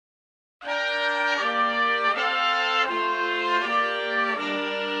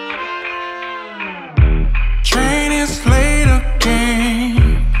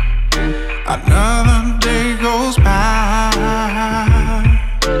Another day goes by.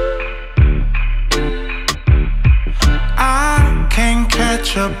 I can't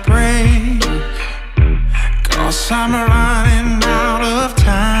catch a break, 'cause I'm running out of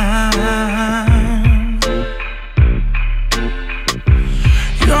time.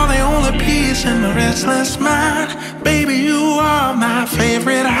 You're the only piece in the restless mind. Baby, you are my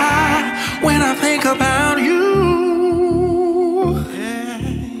favorite high. When I think about you,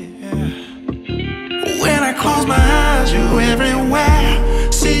 when I close my eyes, you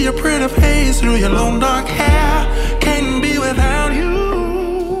everywhere. See your pretty face through your long dark hair. Can't be without you.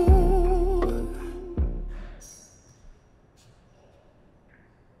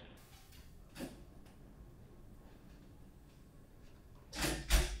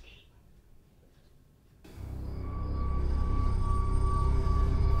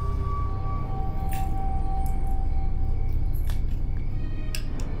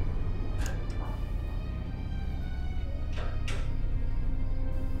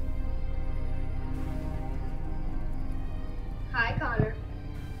 Hi, Connor.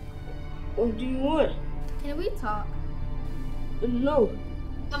 What do you want? Can we talk? No.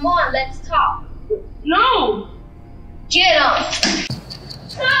 Come on, let's talk. No! Get him!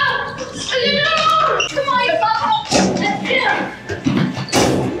 No! Come on, you bubble! Let's get him!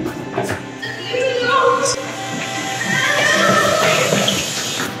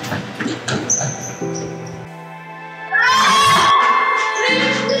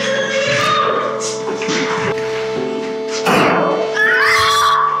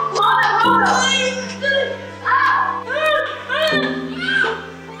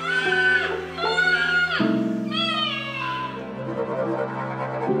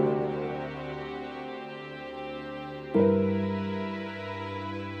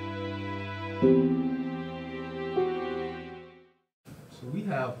 So we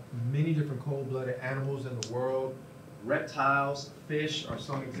have many different cold-blooded animals in the world. Reptiles, fish are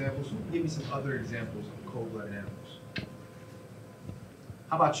some examples. Who can give me some other examples of cold-blooded animals?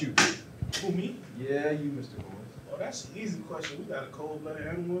 How about you? Who, me? Yeah, you, Mr. Gold. Oh, that's an easy question. We got a cold-blooded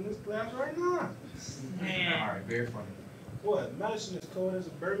animal in this class right now. All right, very funny. What? Medicine is cold as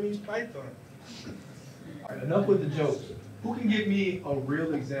a Burmese python. All right, enough with the jokes. Who can give me a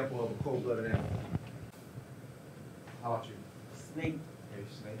real example of a cold-blooded animal? How about you? Snake. Okay,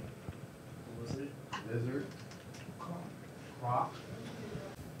 snake. Lizard. Lizard. Croc.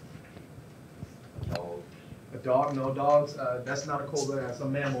 Dog. A dog? No, dogs. That's not a cold-blooded. That's a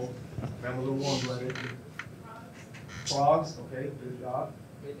mammal. Mammals are warm-blooded. Frogs. Okay, good job.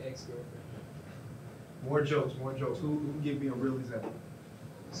 Good ex-girlfriend. More jokes. More jokes. Who can give me a real example?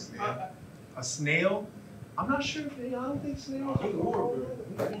 A snail? I'm not sure if they. I don't think snails.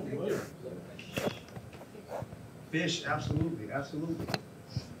 Fish, absolutely, absolutely.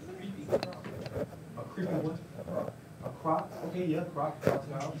 A creepy one? A croc? Okay, yeah,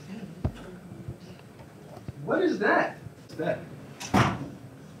 crocodile. What is that? What's that?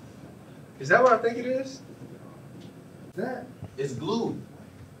 Is that what I think it is? That? It's glue.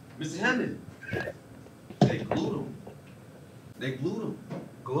 Mr. Hammond. They glued them. They glued them.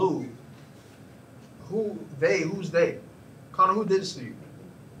 Glue. Who? They? Who's they? Connor, who did this to you?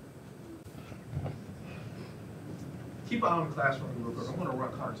 Keep an eye on the classroom real quick. I'm gonna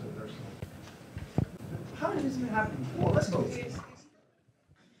run Connor to the nurse. How did this even happen before? Let's go.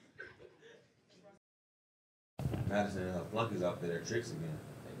 Madison and her flunkies out there, tricks again.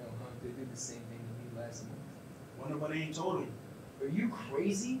 I know, huh? They did the same thing to me last month. Wonder why they ain't told him. Are you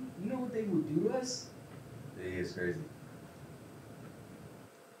crazy? You know what they would do to us? It is crazy.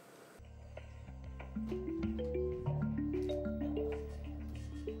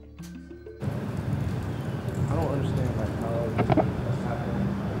 I don't understand like how that's happening.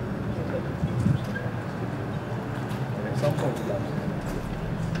 And at some point,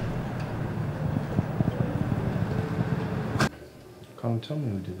 Connor, tell me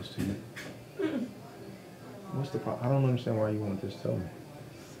who did this to you. What's the problem? I don't understand why you want this. Tell me.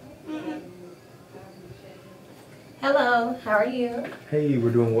 Hello, how are you? Hey, we're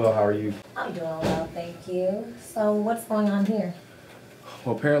doing well. How are you? I'm doing well, thank you. So what's going on here?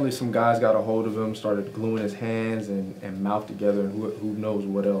 Well, apparently some guys got a hold of him, started gluing his hands and mouth together, and who knows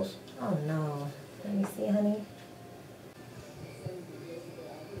what else. Oh no. Let me see, honey.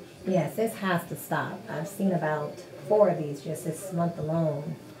 Yes, this has to stop. I've seen about 4 of these just this month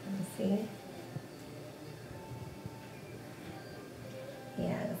alone. Let me see.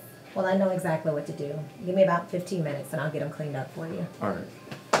 Yes. Well, I know exactly what to do. Give me about 15 minutes and I'll get them cleaned up for you. All right.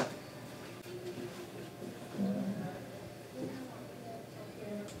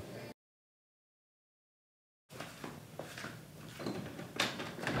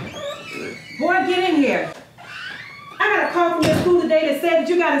 get in here? I got a call from your school today that said that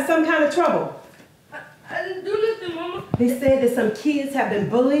you got in some kind of trouble. I didn't do nothing, Mama. They said that some kids have been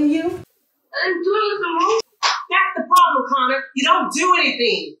bullying you. I didn't do nothing, Mama. That's the problem, Connor. You don't do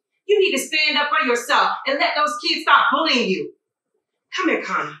anything. You need to stand up for yourself and let those kids stop bullying you. Come here,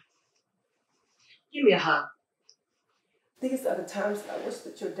 Connor. Give me a hug. These are the times I wish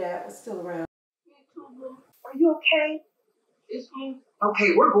that your dad was still around. Are you okay? It's me.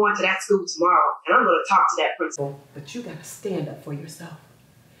 Okay, we're going to that school tomorrow, and I'm going to talk to that principal. But you got to stand up for yourself.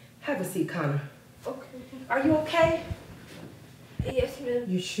 Have a seat, Connor. Okay. Are you okay? Yes, ma'am.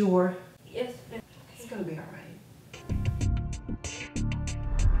 You sure? Yes, ma'am. It's going to be all right.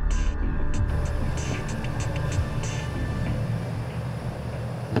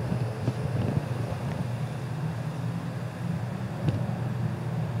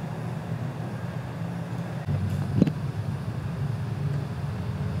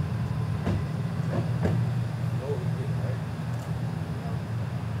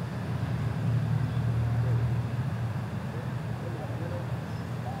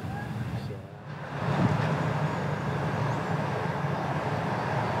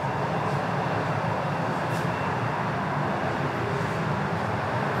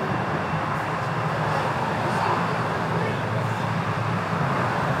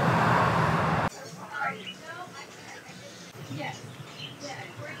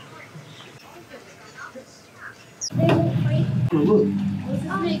 They won't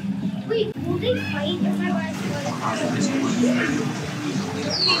fight. Wait, will they fight if I want to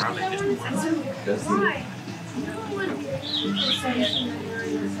Why? No one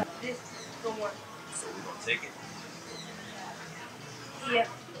This is the one. So we're gonna take it. Yeah.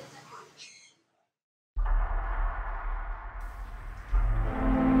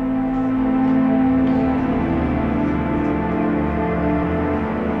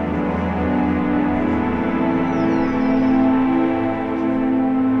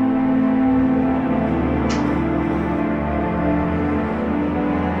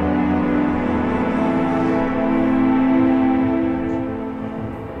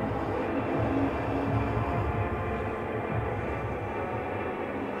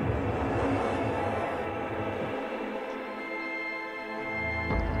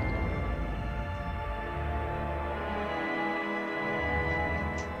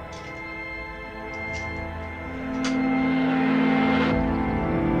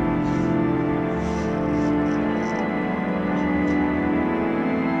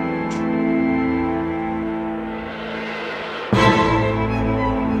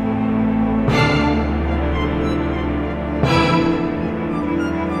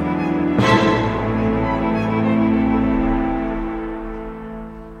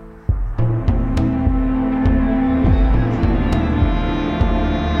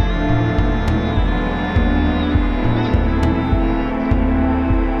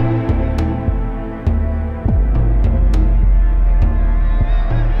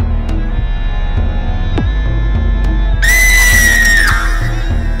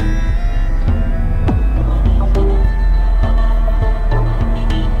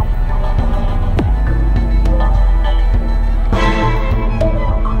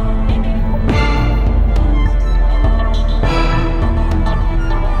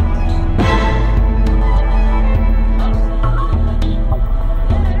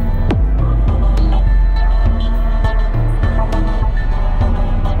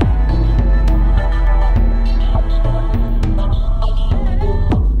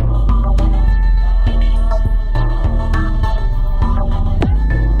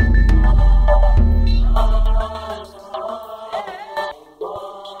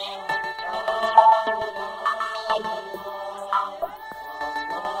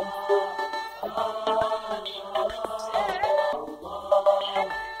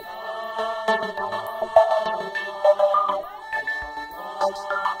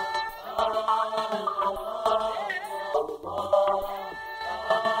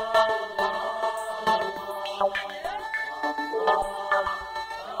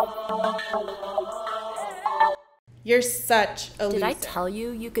 You're such a loser. Did I tell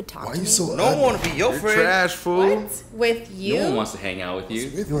you you could talk Why to me? you so No one want to be your friend. trash, fool. What? With you? No one wants to hang out with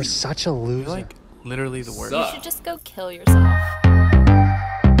you. You're such a loser. You're like literally the worst. You should just go kill yourself.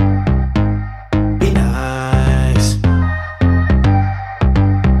 Be nice.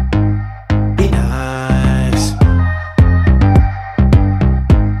 Be nice.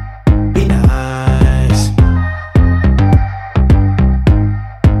 Be nice.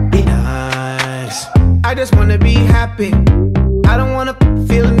 Be nice. I just wanna be happy. I don't wanna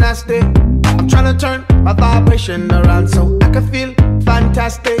feel nasty. I'm trying to turn my vibration around so I can feel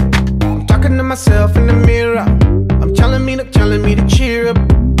fantastic. I'm talking talking to myself in the mirror. I'm telling me to cheer up.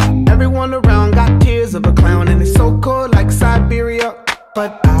 Everyone around got tears of a clown, and it's so cold like Siberia.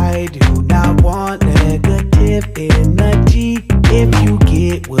 But I do not want negative energy. If you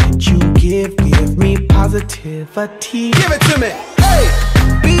get what you give me positivity. Give it to me. Hey,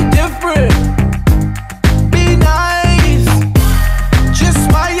 be different, be nice, just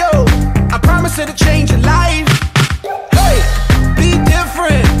smile. I promise it'll change your life. Hey, be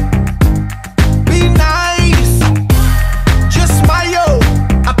different, be nice, just smile.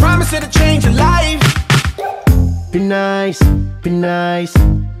 I promise it'll change your life. Be nice, be nice,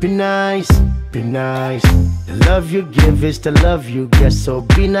 be nice, be nice. The love you give is the love you get, so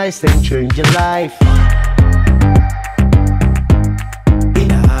be nice and change your life. Be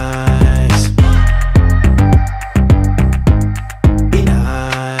nice, be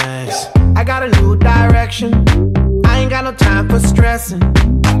nice. I got a new direction, I ain't got no time for stressing.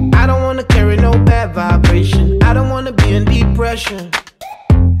 I don't wanna carry no bad vibration, I don't wanna be in depression.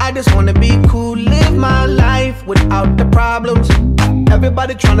 I just wanna be cool, live my life without the problems.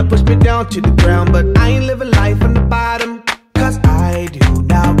 Everybody tryna push me down to the ground, but I ain't living life from the bottom. Cause I do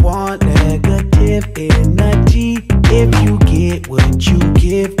not want negative energy. If you get what you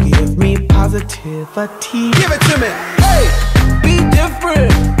give me positivity. Give it to me. Hey, be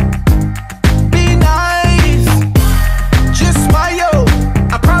different, be nice, just smile.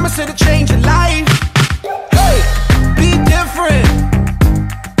 I promise it'll change your life. Hey, be different,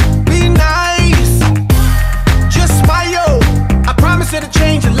 be nice, just smile. I promise it'll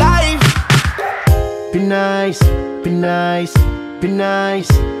change your life. Be nice, be nice, be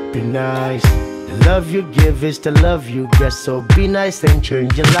nice, be nice. The love you give is the love you get, so be nice and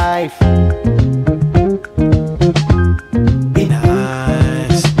change your life. Be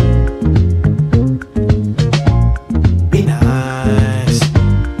nice, be nice,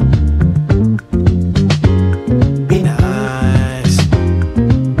 be nice,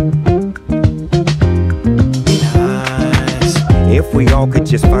 be nice. If we all could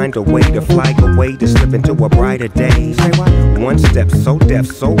just find a way to fly away, to slip into a brighter day. One step so deaf,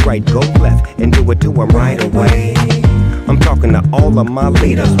 so right, go left and do it to 'em right away. I'm talking to all of my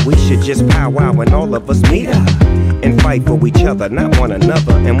leaders. We should just powwow and all of us meet up and fight for each other, not one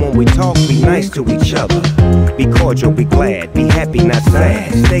another. And when we talk, be nice to each other. Be cordial, be glad, be happy, not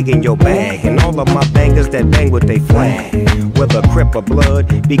sad. Stay in your bag, and all of my bangers that bang with they flag. Whether Crip or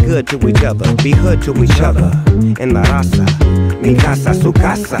blood, be good to each other, be hood to each other. En la raza, mi casa, su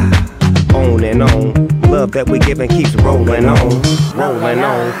casa. On and on, love that we giving keeps rolling on, rolling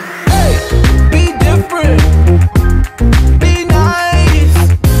on. Hey, be different,